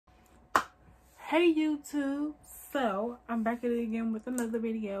Hey YouTube, so I'm back at it again with another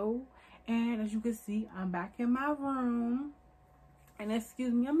video, and as you can see, I'm back in my room. And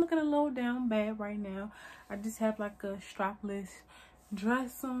excuse me, I'm looking a little down bad right now. I just have like a strapless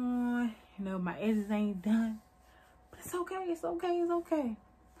dress on. You know, my edges ain't done, but it's okay, it's okay, it's okay.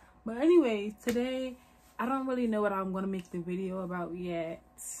 But anyways, today I don't really know what I'm gonna make the video about yet,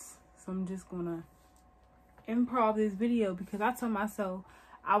 so I'm just gonna improv this video because I told myself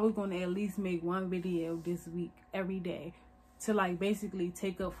I was going to at least make one video this week every day to like basically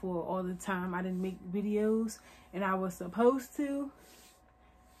take up for all the time I didn't make videos and I was supposed to.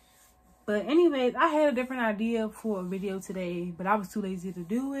 But anyways, I had a different idea for a video today, but I was too lazy to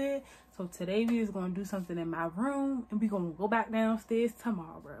do it. So today we is going to do something in my room and we're going to go back downstairs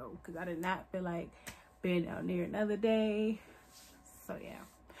tomorrow because I did not feel like being down there another day. So yeah,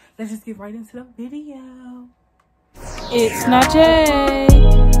 let's just get right into the video. It's not Jay.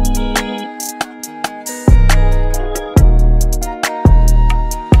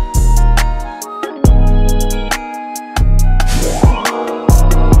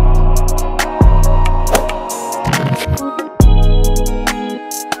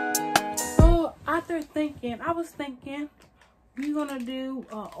 So after thinking, I was thinking we're gonna do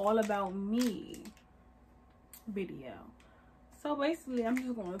all about me video. So basically, I'm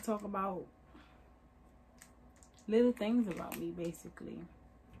just gonna talk about little things about me, basically.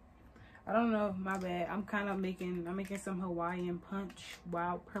 I don't know, my bad. I'm making some Hawaiian punch,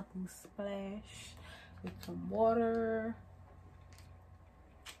 wild purple splash with some water,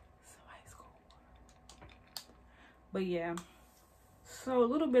 some ice cold water. But yeah, so a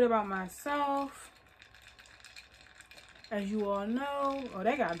little bit about myself. As you all know, oh,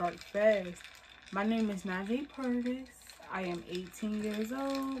 they got dark fast. My name is Najee Purvis. I am 18 years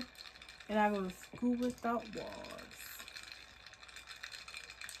old. And I go to school without walls.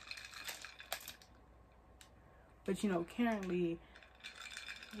 But you know, currently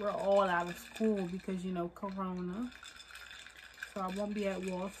we're all out of school because you know Corona. So I won't be at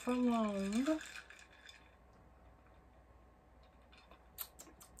walls for long.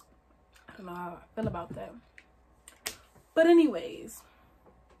 I don't know how I feel about that. But anyways,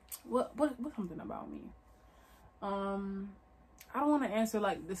 what's something about me? I don't want to answer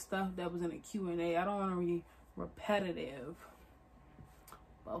like the stuff that was in a Q&A. I don't want to be repetitive.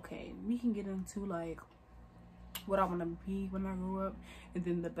 Okay, we can get into like what I want to be when I grow up and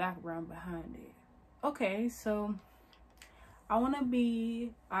then the background behind it. Okay, so I want to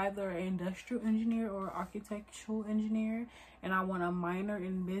be either an industrial engineer or architectural engineer, and I want a minor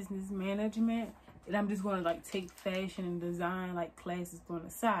in business management, and I'm just going to like take fashion and design like classes on the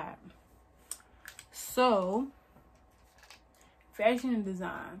side. So fashion and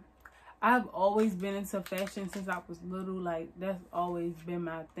design. I've always been into fashion since I was little. Like, that's always been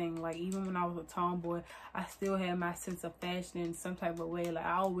my thing. Like, even when I was a tomboy, I still had my sense of fashion in some type of way. Like,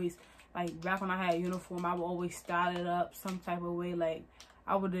 I always, like, back when I had a uniform, I would always style it up some type of way. Like,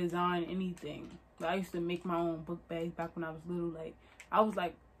 I would design anything. Like, I used to make my own book bags back when I was little. Like, I was,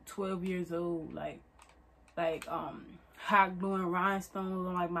 like, 12 years old. Like, hot gluing rhinestones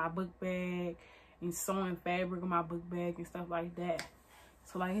on, like, my book bag and sewing fabric on my book bag and stuff like that.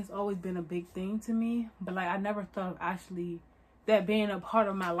 So like it's always been a big thing to me, but like I never thought of actually that being a part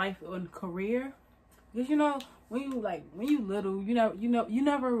of my life and career. Because you know, when you little, you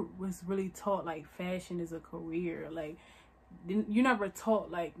never was really taught like fashion is a career. Like you never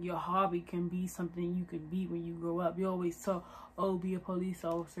taught like your hobby can be something you can be when you grow up. You always taught, oh, be a police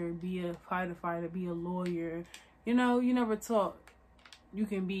officer, be a firefighter, be a lawyer. You know, you never taught you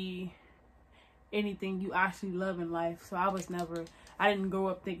can be anything you actually love in life. So I didn't grow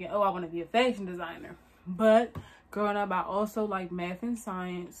up thinking, oh, I want to be a fashion designer. But growing up, I also like math and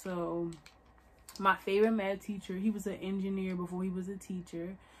science. So my favorite math teacher, he was an engineer before he was a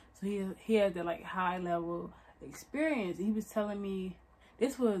teacher. So he had that like high level experience. He was telling me,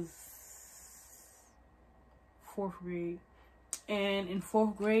 this was 4th grade. And in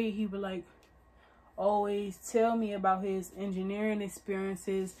 4th grade, he would like always tell me about his engineering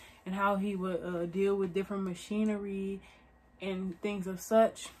experiences and how he would deal with different machinery and things of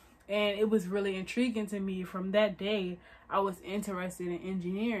such. And it was really intriguing to me. From that day, I was interested in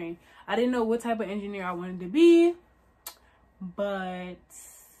engineering. I didn't know what type of engineer I wanted to be, but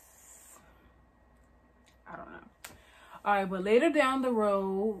I don't know. All right, but later down the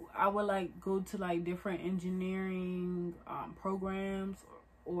road, I would like go to like different engineering programs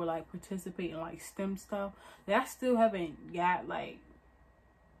or like participate in like STEM stuff. That I still haven't got like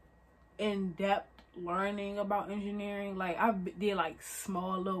in-depth learning about engineering. Like I did like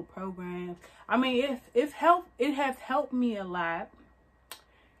small little programs. I mean, it has helped me a lot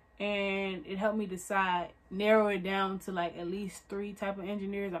and it helped me narrow it down to like at least 3 type of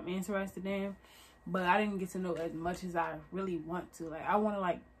engineers I'm interested in. But I didn't get to know as much as I really want to. Like I want to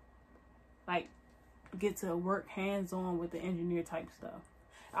like get to work hands-on with the engineer type stuff.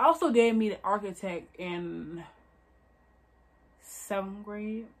 I also did meet an architect in 7th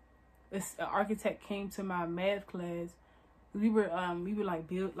grade. This architect came to my math class. We were like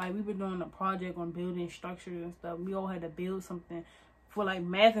we were doing a project on building structures and stuff. We all had to build something for like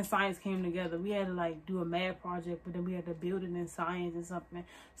math and science came together. We had to like do a math project, but then we had to build it in science and something.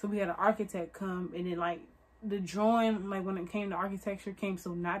 So we had an architect come, and then like the drawing, like when it came to architecture, came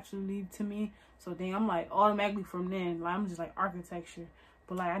so naturally to me. So then I'm like automatically from then, like I'm just like architecture.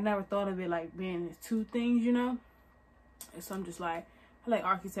 But like I never thought of it like being 2 things, you know? And so I'm just like, I like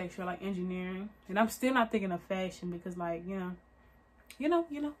architecture, I like engineering. And I'm still not thinking of fashion because like, you know.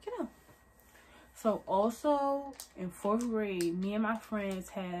 So also in 4th grade, me and my friends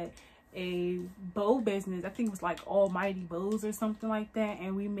had a bow business. I think it was like Almighty Bows or something like that.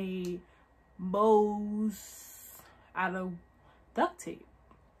 And we made bows out of duct tape.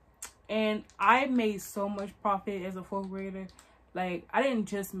 And I made so much profit as a 4th grader. Like I didn't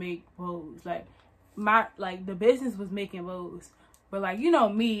just make bows. Like the business was making bows. But like, you know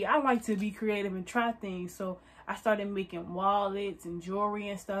me, I like to be creative and try things. So I started making wallets and jewelry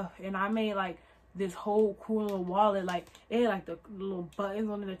and stuff. And I made like this whole cool little wallet. Like it had like the little buttons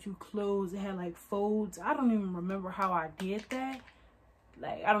on it that you close. It had like folds. I don't even remember how I did that.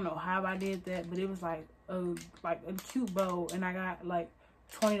 Like I don't know how I did that, but it was like a cute bow. And I got like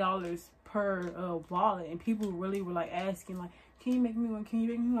 $20 per wallet. And people really were like asking like, can you make me one? Can you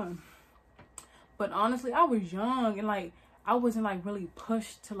make me one? But honestly, I was young and like I wasn't like really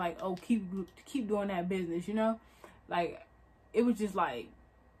pushed to like, oh, keep doing that business, you know? Like it was just like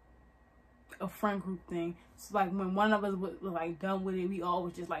a friend group thing. So like when one of us was like done with it, we all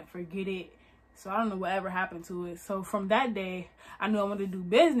was just like forget it. So I don't know whatever happened to it. So from that day, I knew I wanted to do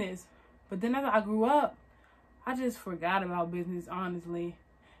business. But then as I grew up, I just forgot about business, honestly.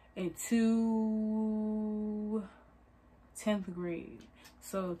 Into 10th grade.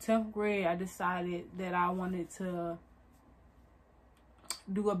 So 10th grade, I decided that I wanted to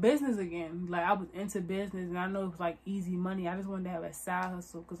do a business again. Like I was into business and I know it was like easy money. I just wanted to have a side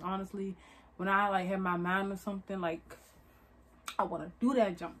hustle because honestly, when I like had my mind on something, like I want to do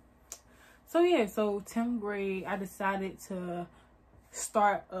that jump. So yeah, so 10th grade, I decided to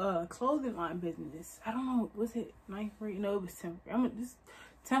start a clothing line business. I don't know, was it 9th grade? No, it was 10th grade.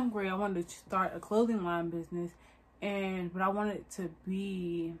 10th grade, I wanted to start a clothing line business, but I wanted it to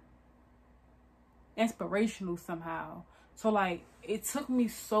be inspirational somehow. So like it took me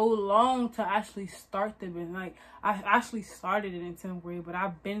so long to actually start the business. Like I actually started it in 10th grade, but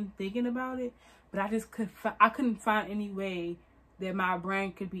I've been thinking about it, but I couldn't find any way that my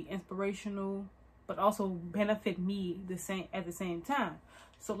brand could be inspirational but also benefit me at the same time.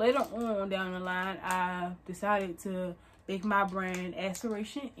 So later on down the line, I decided to make my brand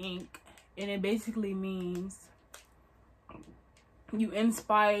Aspiration Inc. And it basically means you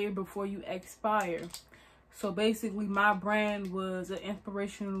inspire before you expire. So basically my brand was an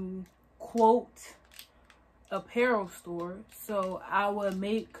inspirational quote apparel store. So I would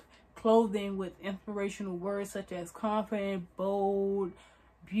make clothing with inspirational words such as confident, bold,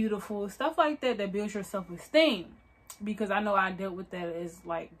 beautiful, stuff like that builds your self-esteem. Because I know I dealt with that as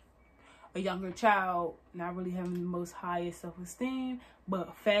like a younger child, not really having the most highest self-esteem,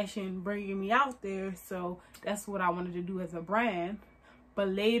 but fashion bringing me out there. So that's what I wanted to do as a brand. But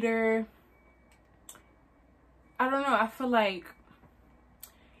later, I don't know, I feel like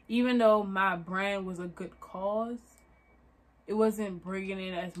even though my brand was a good cause, it wasn't bringing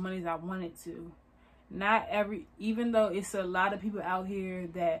in as money as I wanted to. Even though it's a lot of people out here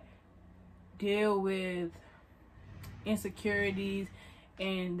that deal with insecurities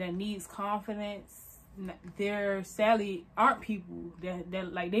and that needs confidence, there sadly aren't people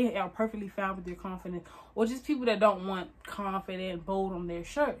that like they are perfectly fine with their confidence, or just people that don't want confident, bold on their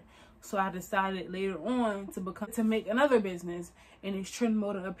shirt. So I decided later on to make another business, and it's Trend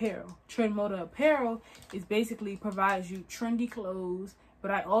Moda Apparel. Trend Moda Apparel is basically provides you trendy clothes, but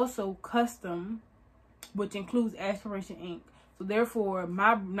I also custom, which includes Aspiration Inc. So therefore,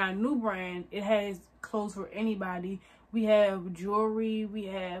 my new brand, it has clothes for anybody. We have jewelry, we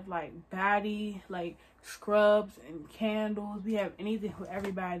have like body, like scrubs and candles. We have anything for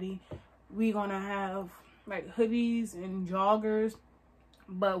everybody. We're gonna have like hoodies and joggers.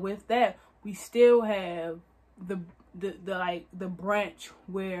 But with that, we still have the branch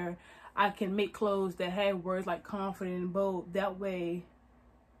where I can make clothes that have words like confident and bold. That way,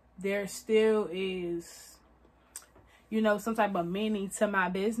 there still is, you know, some type of meaning to my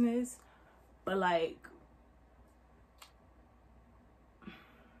business. But like,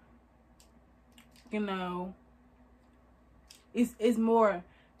 you know, it's more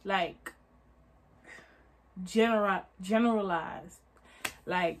like generalized.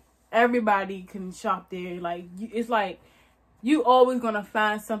 Like everybody can shop there. Like it's like you always gonna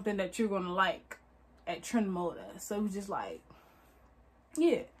find something that you're gonna like at Trend Moda. So it was just like,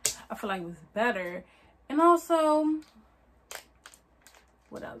 yeah, I feel like it was better. And also,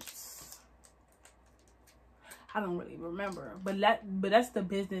 what else? I don't really remember, but that's the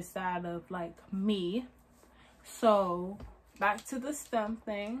business side of like me. So back to the STEM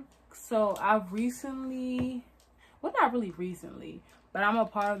thing. So I've recently, well, not really recently, but I'm a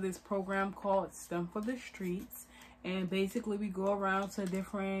part of this program called STEM for the Streets. And basically we go around to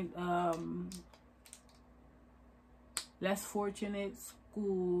different less fortunate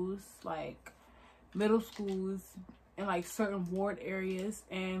schools, like middle schools in like certain ward areas,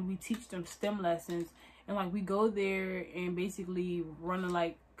 and we teach them STEM lessons. And like we go there and basically run a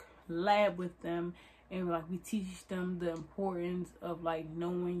like lab with them, and like we teach them the importance of like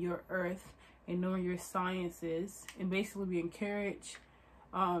knowing your earth and knowing your sciences. And basically we encourage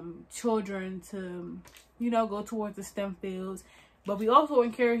children to, you know, go towards the STEM fields, but we also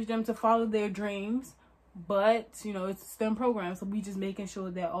encourage them to follow their dreams. But you know, it's a STEM program, so we just making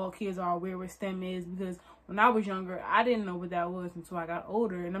sure that all kids are aware what STEM is, because when I was younger, I didn't know what that was until I got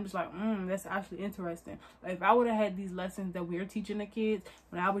older. And I'm just like, that's actually interesting. Like if I would have had these lessons that we're teaching the kids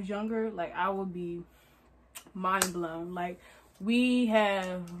when I was younger, like I would be mind blown. Like we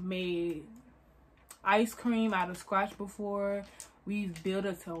have made ice cream out of scratch before. We've built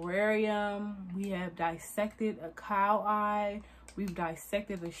a terrarium. We have dissected a cow eye. We've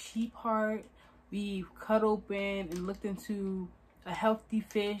dissected a sheep heart. We've cut open and looked into a healthy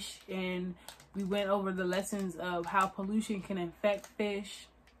fish, and we went over the lessons of how pollution can infect fish,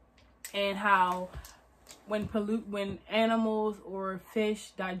 and how when animals or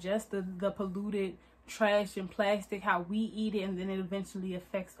fish digest the polluted trash and plastic, how we eat it, and then it eventually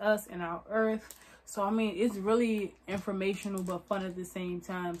affects us and our earth. So I mean, it's really informational but fun at the same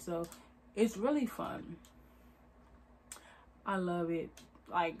time. So it's really fun. I love it.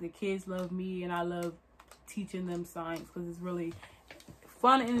 Like the kids love me, and I love teaching them science because it's really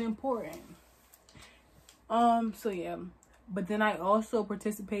fun and important. So yeah. But then I also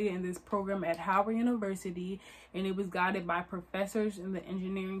participated in this program at Howard University, and it was guided by professors in the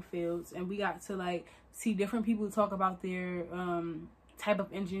engineering fields, and we got to like see different people talk about their type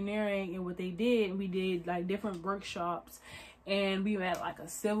of engineering and what they did. And we did like different workshops, and we met like a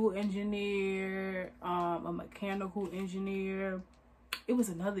civil engineer, a mechanical engineer. It was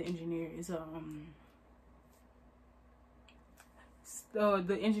another engineer. It's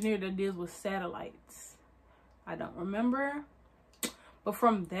the engineer that deals with satellites. I don't remember. But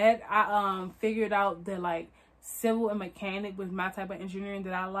from that, I figured out that like civil and mechanic was my type of engineering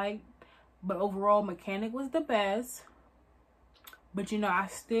that I liked. But overall, mechanic was the best. But you know, I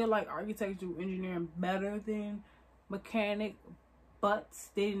still like architectural engineering better than mechanic. But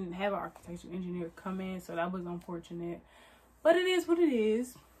they didn't have an architectural engineer come in, so that was unfortunate. But it is what it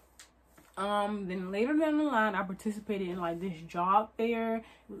is. Then later down the line, I participated in like this job fair,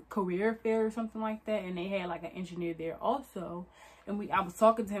 career fair or something like that, and they had like an engineer there also. And I was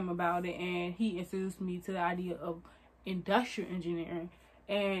talking to him about it, and he introduced me to the idea of industrial engineering.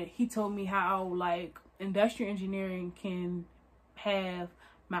 And he told me how like industrial engineering can have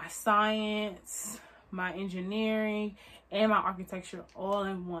my science, my engineering, and my architecture all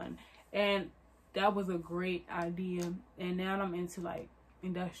in one. And that was a great idea. And now I'm into like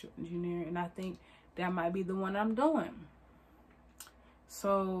industrial engineering, and I think that might be the one I'm doing.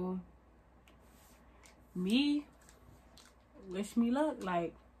 So wish me luck.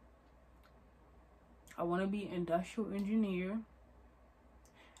 Like I want to be an industrial engineer.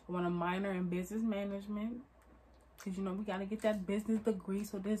 I want to minor in business management, because you know we got to get that business degree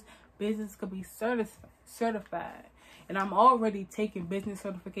so this business could be certified. And I'm already taking business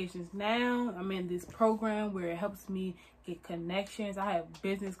certifications now. I'm in this program where it helps me get connections. I have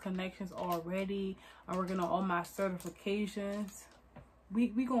business connections already. I'm working on all my certifications. We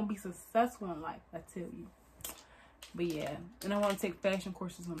gonna be successful in life, I tell you. But yeah, and I want to take fashion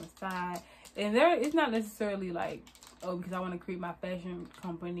courses on the side. And it's not necessarily like, oh, because I want to create my fashion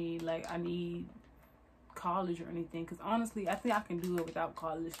company, like I need college or anything. Because honestly, I think I can do it without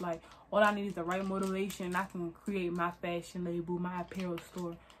college. Like all I need is the right motivation, and I can create my fashion label, my apparel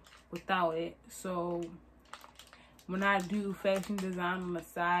store without it. So when I do fashion design on the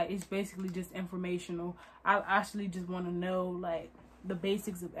side, it's basically just informational. I actually just want to know like the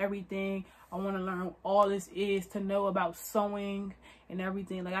basics of everything. I want to learn all this is to know about sewing and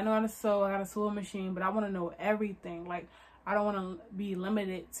everything. Like, I know how to sew. I got a sewing machine, but I want to know everything. Like, I don't want to be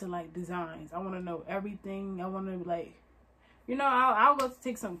limited to, like, designs. I want to know everything. I want to, like, you know, I'll go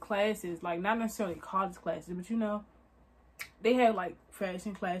take some classes. Like, not necessarily college classes, but, you know, they have, like,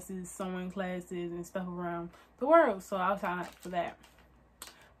 fashion classes, sewing classes, and stuff around the world. So I'll sign up for that.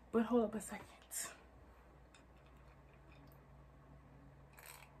 But hold up a second.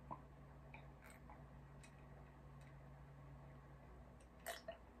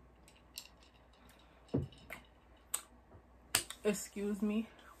 Excuse me.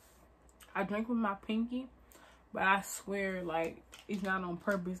 I drink with my pinky, but I swear, like, it's not on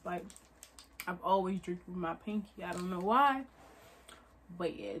purpose. Like, I've always drank with my pinky. I don't know why,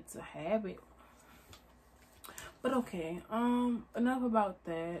 but yeah, it's a habit. But okay, enough about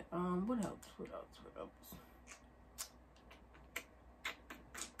that. What else?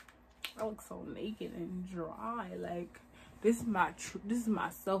 I look so naked and dry. Like, this is my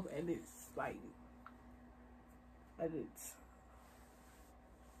self edits. Like, edits.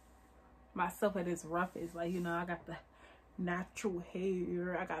 Myself at its roughest. Like, you know, I got the natural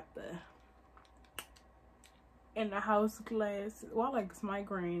hair. I got the in the house glasses. Well, like, it's my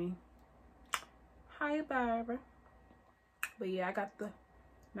granny. Hi, Barbara. But yeah, I got the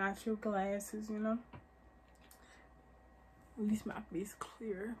natural glasses, you know. At least my face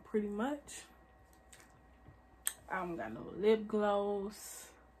clear, pretty much. I don't got no lip gloss.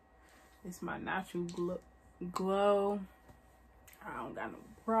 It's my natural glow. I don't got no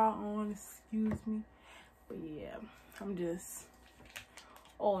bra on, excuse me. But yeah, I'm just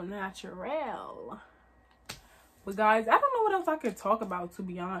all natural. But guys, I don't know what else I could talk about, to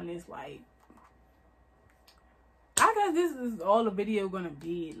be honest. Like, I guess this is all the video gonna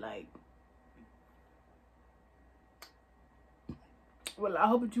be. Like, well, I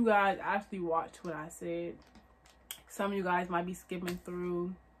hope that you guys actually watched what I said. Some of you guys might be skipping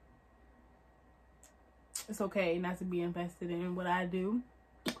through. It's okay not to be invested in what I do.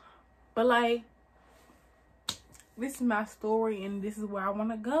 But, like, this is my story and this is where I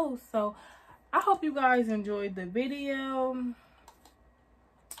want to go. So, I hope you guys enjoyed the video.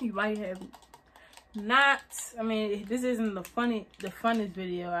 You might have not. I mean, this isn't the funnest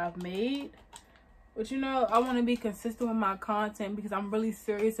video I've made. But, you know, I want to be consistent with my content because I'm really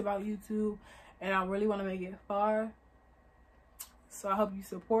serious about YouTube. And I really want to make it far. So, I hope you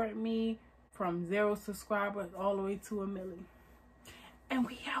support me. From 0 subscribers all the way to 1 million. And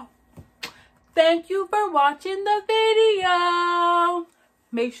we out. Thank you for watching the video.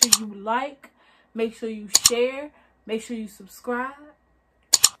 Make sure you like. Make sure you share. Make sure you subscribe.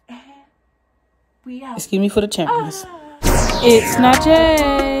 And we out. Excuse me for the champions. It's not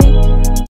Jay.